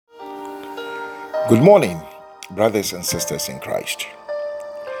Good morning, brothers and sisters in Christ.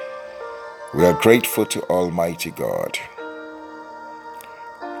 We are grateful to Almighty God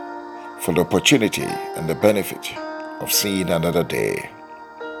for the opportunity and the benefit of seeing another day.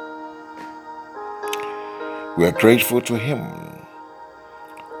 We are grateful to Him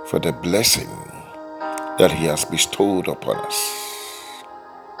for the blessing that He has bestowed upon us.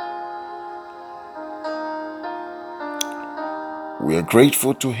 We are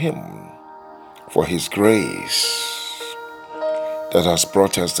grateful to Him for His grace that has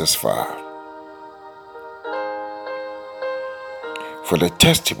brought us this far, for the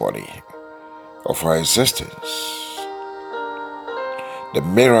testimony of our existence, the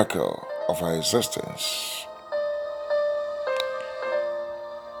miracle of our existence.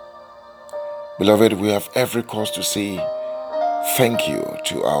 Beloved, we have every cause to say thank you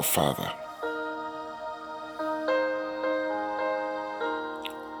to our Father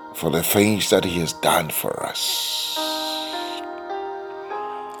for the things that He has done for us.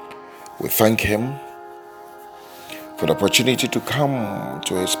 We thank Him for the opportunity to come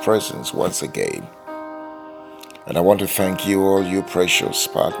to His presence once again. And I want to thank you, all you precious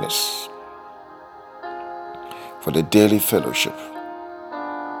partners, for the daily fellowship.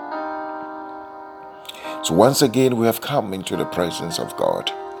 So once again, we have come into the presence of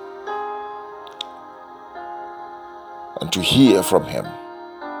God and to hear from Him.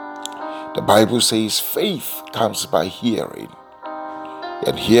 The Bible says faith comes by hearing,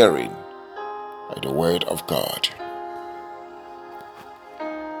 and hearing by the word of God.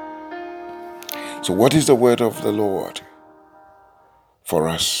 So what is the word of the Lord for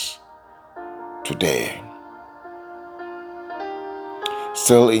us today?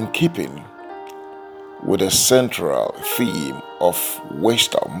 Still in keeping with the central theme of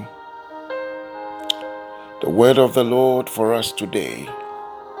wisdom, the word of the Lord for us today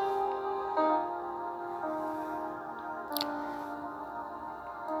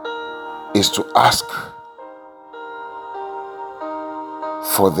is to ask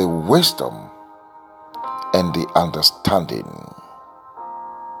for the wisdom and the understanding.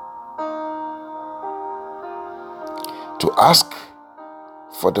 To ask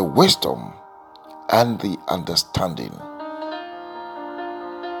for the wisdom and the understanding.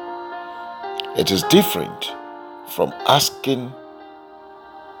 It is different from asking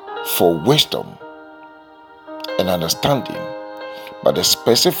for wisdom and understanding, but the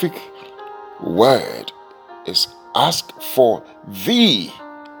specific word is ask for the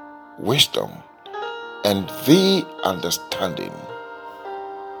wisdom and the understanding.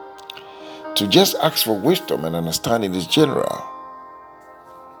 To just ask for wisdom and understanding is general.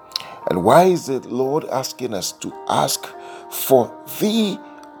 And why is the Lord asking us to ask for the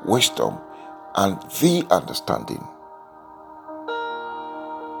wisdom and the understanding?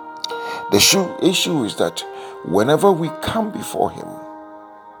 The issue is that whenever we come before Him,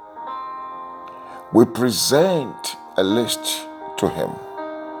 we present a list to Him.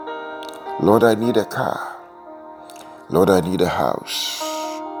 Lord, I need a car. Lord, I need a house.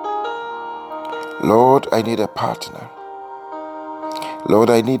 Lord, I need a partner. Lord,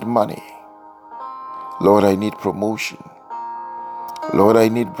 I need money. Lord, I need promotion. Lord, I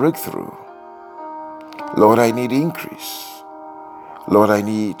need breakthrough. Lord, I need increase. Lord, I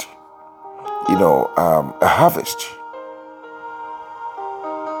need, a harvest.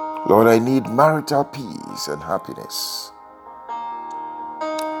 Lord, I need marital peace and happiness.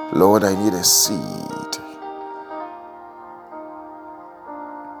 Lord, I need a seed.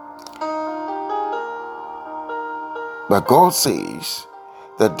 But God says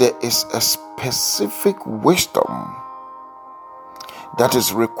that there is a specific wisdom that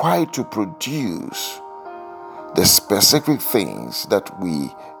is required to produce the specific things that we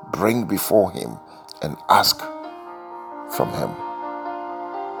bring before Him and ask from Him.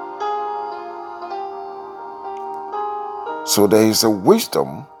 So there is a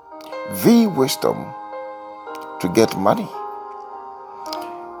wisdom, the wisdom to get money,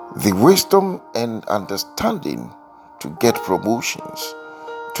 the wisdom and understanding to get promotions,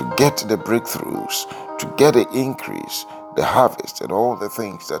 to get the breakthroughs, to get the increase, the harvest, and all the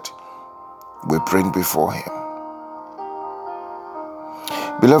things that we bring before Him.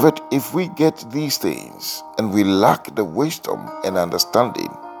 Beloved, if we get these things and we lack the wisdom and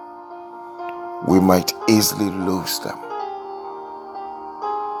understanding, we might easily lose them.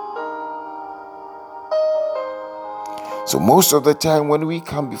 So most of the time when we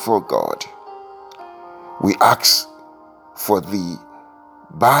come before God, we ask for the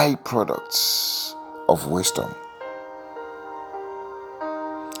byproducts of wisdom.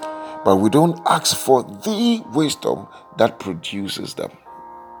 But we don't ask for the wisdom that produces them.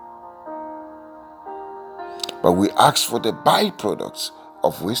 but we ask for the byproducts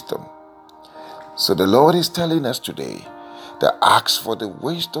of wisdom. So the Lord is telling us today to ask for the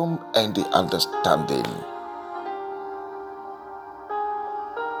wisdom and the understanding.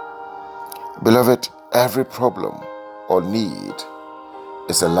 Beloved, every problem or need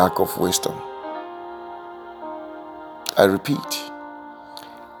is a lack of wisdom. I repeat,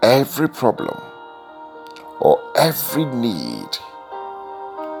 every problem or every need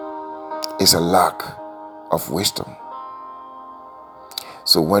is a lack of wisdom.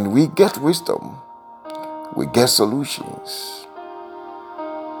 So when we get wisdom, we get solutions.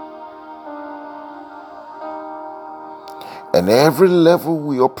 And every level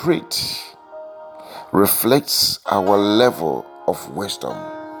we operate reflects our level of wisdom.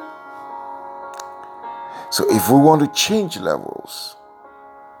 So if we want to change levels,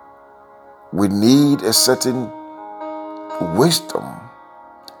 we need a certain wisdom,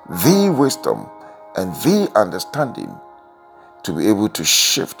 and the understanding to be able to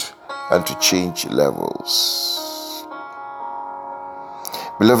shift and to change levels.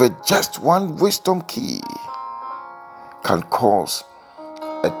 Beloved, just one wisdom key can cause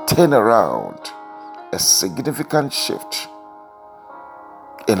a turnaround, a significant shift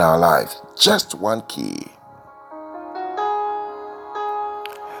in our life. Just one key.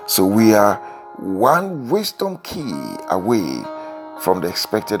 So we are one wisdom key away from the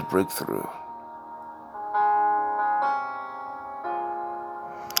expected breakthrough.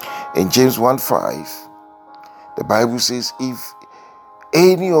 In James 1:5, the Bible says, if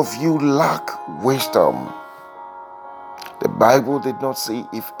any of you lack wisdom, the Bible did not say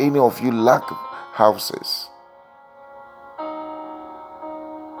if any of you lack houses.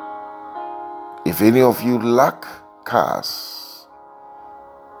 If any of you lack cars,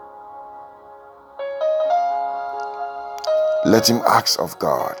 let him ask of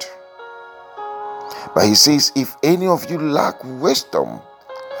God. But he says, if any of you lack wisdom,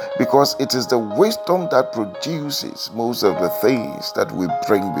 because it is the wisdom that produces most of the things that we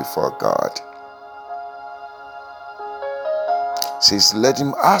bring before God. It says, let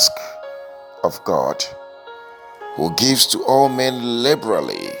him ask of God, who gives to all men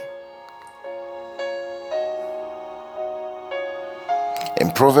liberally.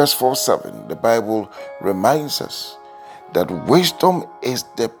 In Proverbs 4:7, the Bible reminds us that wisdom is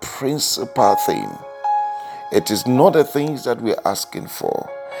the principal thing. It is not the things that we're asking for.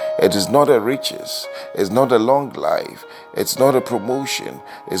 It is not a riches. It's not a long life. It's not a promotion.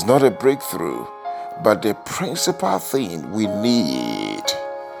 It's not a breakthrough. But the principal thing we need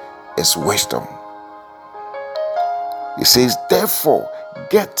is wisdom. It says, therefore,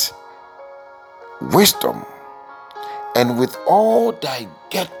 get wisdom, and with all thy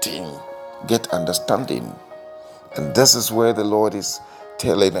getting, get understanding. And this is where the Lord is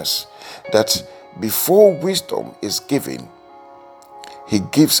telling us that before wisdom is given, he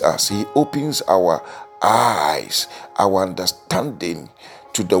opens our eyes, our understanding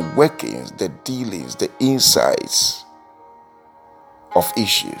to the workings, the dealings, the insights of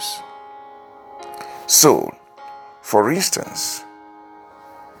issues. So, for instance,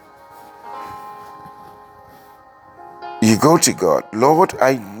 you go to God, Lord,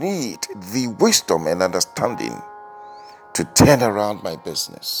 I need the wisdom and understanding to turn around my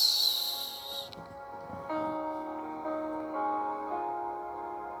business.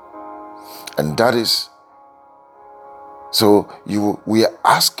 And that is, so we are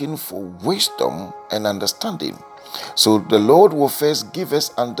asking for wisdom and understanding. So the Lord will first give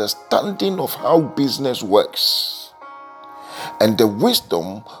us understanding of how business works. And the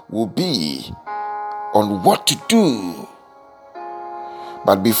wisdom will be on what to do.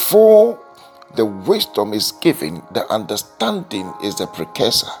 But before the wisdom is given, the understanding is the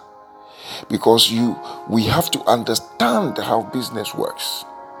precursor. Because we have to understand how business works.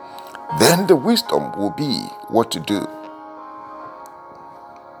 Then the wisdom will be what to do.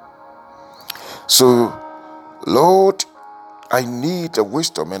 So, Lord, I need the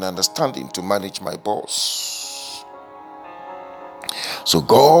wisdom and understanding to manage my boss. So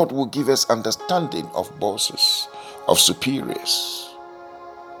God will give us understanding of bosses, of superiors.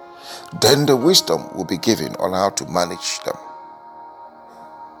 Then the wisdom will be given on how to manage them.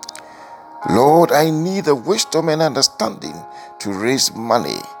 Lord, I need the wisdom and understanding to raise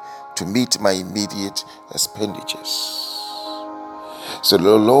money to meet my immediate expenditures. So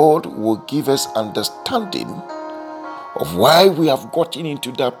the Lord will give us understanding of why we have gotten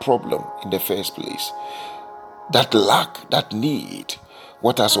into that problem in the first place. That lack, that need,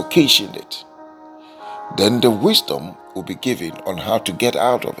 what has occasioned it. Then the wisdom will be given on how to get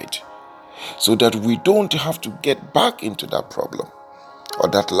out of it, so that we don't have to get back into that problem or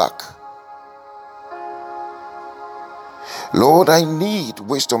that lack. Lord, I need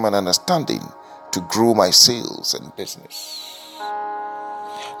wisdom and understanding to grow my sales and business.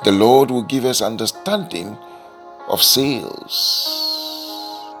 The Lord will give us understanding of sales.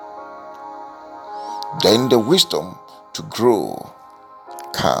 Then the wisdom to grow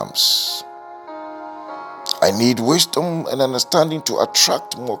comes. I need wisdom and understanding to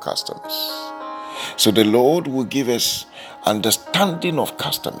attract more customers. So the Lord will give us understanding of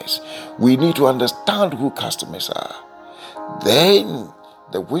customers. We need to understand who customers are. Then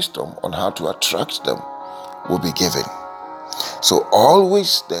the wisdom on how to attract them will be given. So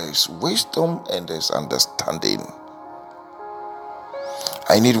always there is wisdom and there's understanding.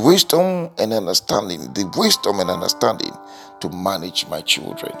 I need wisdom and understanding, the wisdom and understanding to manage my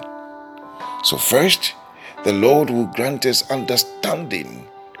children. So first, the Lord will grant us understanding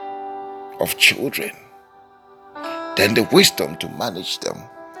of children. Then the wisdom to manage them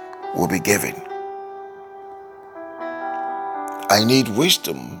will be given. I need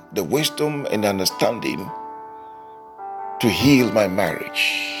wisdom, the wisdom and understanding to heal my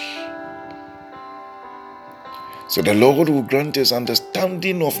marriage. So the Lord will grant us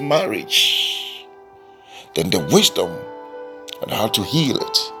understanding of marriage. Then the wisdom on how to heal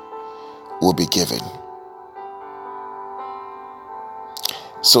it will be given.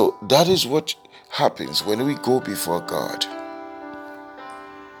 So that is what happens when we go before God.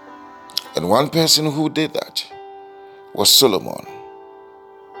 And one person who did that was Solomon.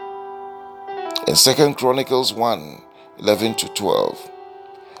 In 2 Chronicles 1:11-12,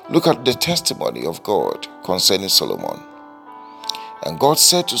 look at the testimony of God concerning Solomon. And God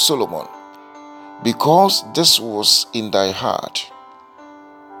said to Solomon, because this was in thy heart,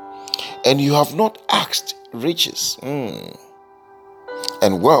 and you have not asked riches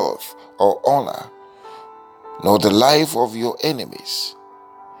and wealth or honor, nor the life of your enemies,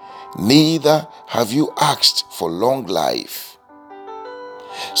 neither have you asked for long life.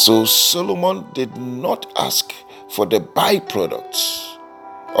 So Solomon did not ask for the byproducts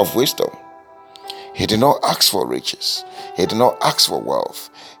of wisdom. He did not ask for riches. He did not ask for wealth.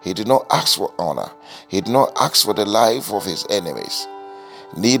 He did not ask for honor. He did not ask for the life of his enemies.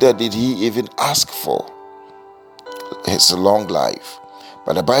 Neither did he even ask for his long life.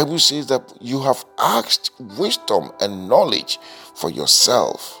 But the Bible says that you have asked wisdom and knowledge for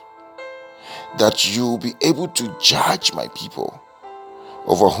yourself, that you will be able to judge my people,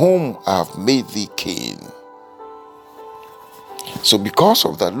 over whom I have made thee king. So because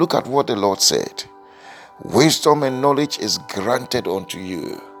of that, look at what the Lord said. Wisdom and knowledge is granted unto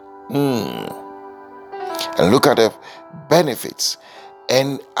you. And look at the benefits.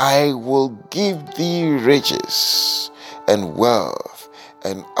 And I will give thee riches and wealth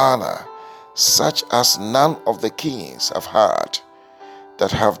and honor, such as none of the kings have had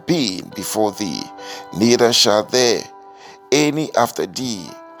that have been before thee, neither shall there any after thee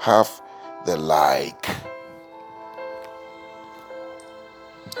have the like.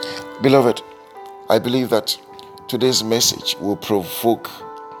 Beloved, I believe that today's message will provoke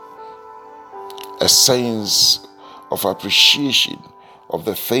a sense of appreciation of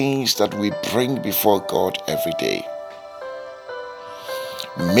the things that we bring before God every day.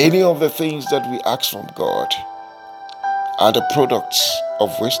 Many of the things that we ask from God are the products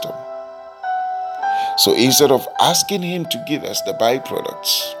of wisdom. So instead of asking Him to give us the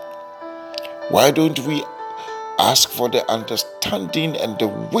byproducts, why don't we ask for the understanding and the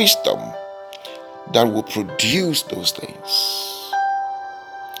wisdom that will produce those things?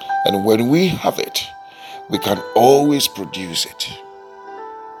 And when we have it, we can always produce it.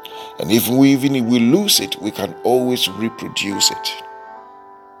 And if we lose it, we can always reproduce it.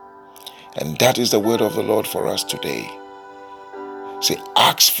 And that is the word of the Lord for us today. Say,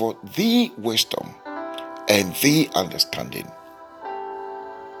 ask for the wisdom and the understanding.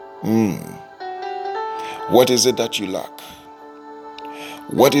 What is it that you lack?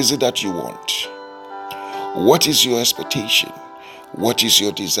 What is it that you want? What is your expectation? What is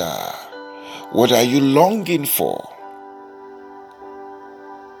your desire? What are you longing for?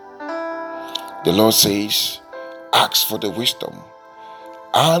 The Lord says, ask for the wisdom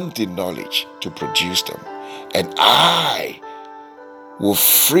and the knowledge to produce them, and I will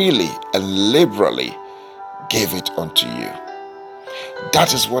freely and liberally give it unto you.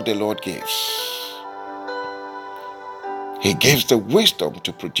 That is what the Lord gives. He gives the wisdom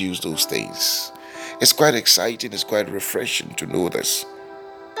to produce those things. It's quite exciting, it's quite refreshing to know this.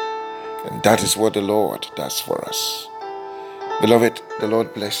 And that is what the Lord does for us. Beloved, the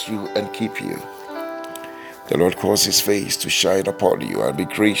Lord bless you and keep you. The Lord cause His face to shine upon you and be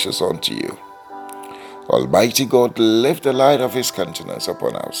gracious unto you. Almighty God, lift the light of His countenance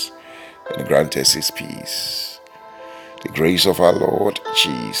upon us and grant us His peace. The grace of our Lord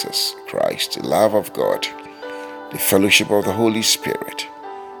Jesus Christ, the love of God, the fellowship of the Holy Spirit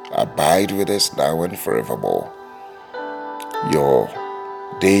abide with us now and forevermore. Your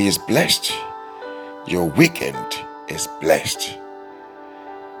day is blessed. Your weekend is blessed.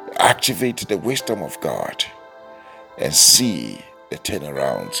 Activate the wisdom of God and see the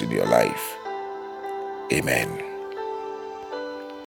turnarounds in your life. Amen.